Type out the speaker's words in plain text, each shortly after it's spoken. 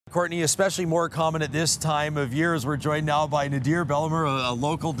Courtney, especially more common at this time of year, as we're joined now by Nadir Bellahmer, a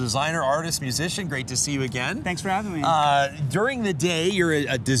local designer, artist, musician. Great to see you again. Thanks for having me. During the day, you're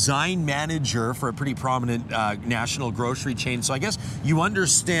a design manager for a pretty prominent national grocery chain. So I guess you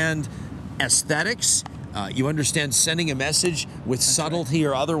understand aesthetics, you understand sending a message with subtlety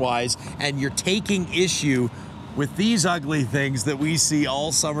or otherwise, and you're taking issue with these ugly things that we see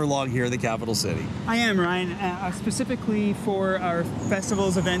all summer long here in the capital city. I am, Ryan, specifically for our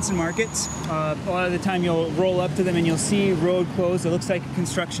festivals, events, and markets. A lot of the time you'll roll up to them and you'll see road closed. It looks like a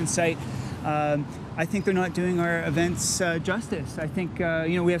construction site. I think they're not doing our events justice. I think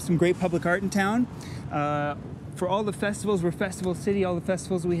we have some great public art in town. For all the festivals, we're Festival City, all the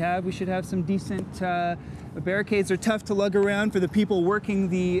festivals we should have some decent barricades. Are tough to lug around for the people working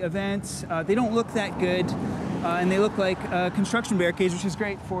the events. They don't look that good. And they look like construction barricades, which is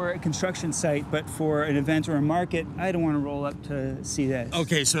great for a construction site, but for an event or a market, I don't want to roll up to see this.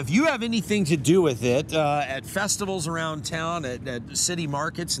 Okay, so if you have anything to do with it, at festivals around town, at city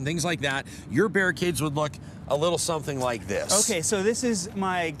markets and things like that, your barricades would look a little something like this. Okay, so this is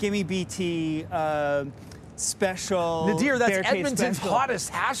my Gimme BT special. Nadir, that's barricade Edmonton's special.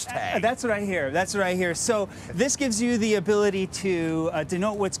 Hottest hashtag. That's what I hear. That's what I hear. So this gives you the ability to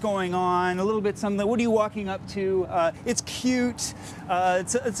denote what's going on, a little bit something. What are you walking up to? It's cute.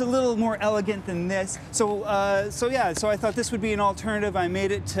 It's a little more elegant than this. So yeah. So I thought this would be an alternative. I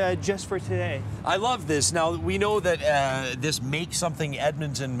made it just for today. I love this. Now we know that this Make Something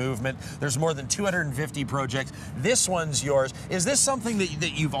Edmonton movement. There's more than 250 projects. This one's yours. Is this something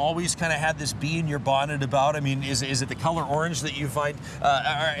that you've always kind of had this bee in your bonnet about? I mean, is it the color orange that you find,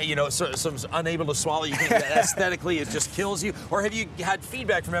 some unable to swallow? You think that aesthetically it just kills you? Or have you had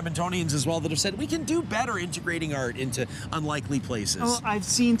feedback from Edmontonians as well that have said, we can do better integrating art into unlikely places? Oh, I've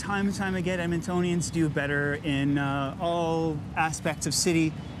seen time and time again Edmontonians do better in all aspects of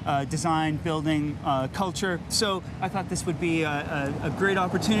city design, building, culture. So I thought this would be a great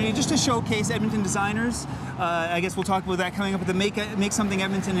opportunity just to showcase Edmonton designers. I guess we'll talk about that coming up, but the Make Something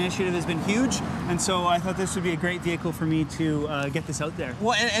Edmonton initiative has been huge, and so I thought this would be a great vehicle for me to get this out there.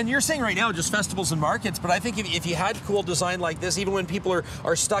 Well, and you're saying right now just festivals and markets, but I think if you had cool design like this, even when people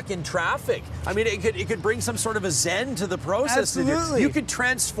are stuck in traffic, I mean, it could bring some sort of a zen to the process. Absolutely. You could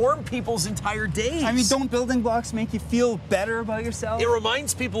transform people's entire days. I mean, don't building blocks make you feel better about yourself? It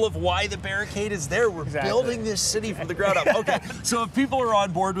reminds people of why the barricade is there. We're building this city from the ground up. Okay, so if people are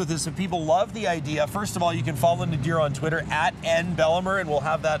on board with this, if people love the idea, first of all, you can follow Nadir on Twitter at @NBellahmer, and we'll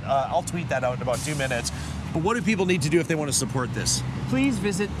have that, I'll tweet that out in about 2 minutes. But what do people need to do if they want to support this? Please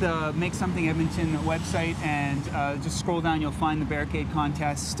visit the Make Something Edmonton website and just scroll down, you'll find the Barricade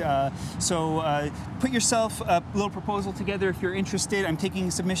contest. So put yourself a little proposal together if you're interested. I'm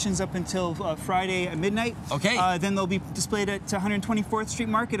taking submissions up until Friday at midnight. Okay. Then they'll be displayed at 124th Street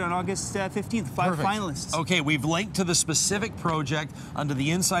Market on August 15th, 5 finalists. Okay, we've linked to the specific project under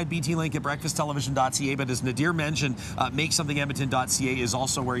the Inside BT link at breakfasttelevision.ca, but as Nadir mentioned, makesomethingedmonton.ca is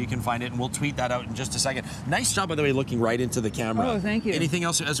also where you can find it, and we'll tweet that out in just a second. Nice job, by the way, looking right into the camera. Oh, thank you. Anything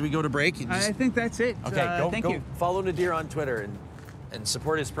else as we go to break? I think that's it. Okay, thank you. Follow Nadir on Twitter and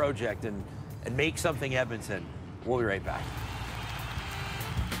support his project and make something Edmonton. We'll be right back.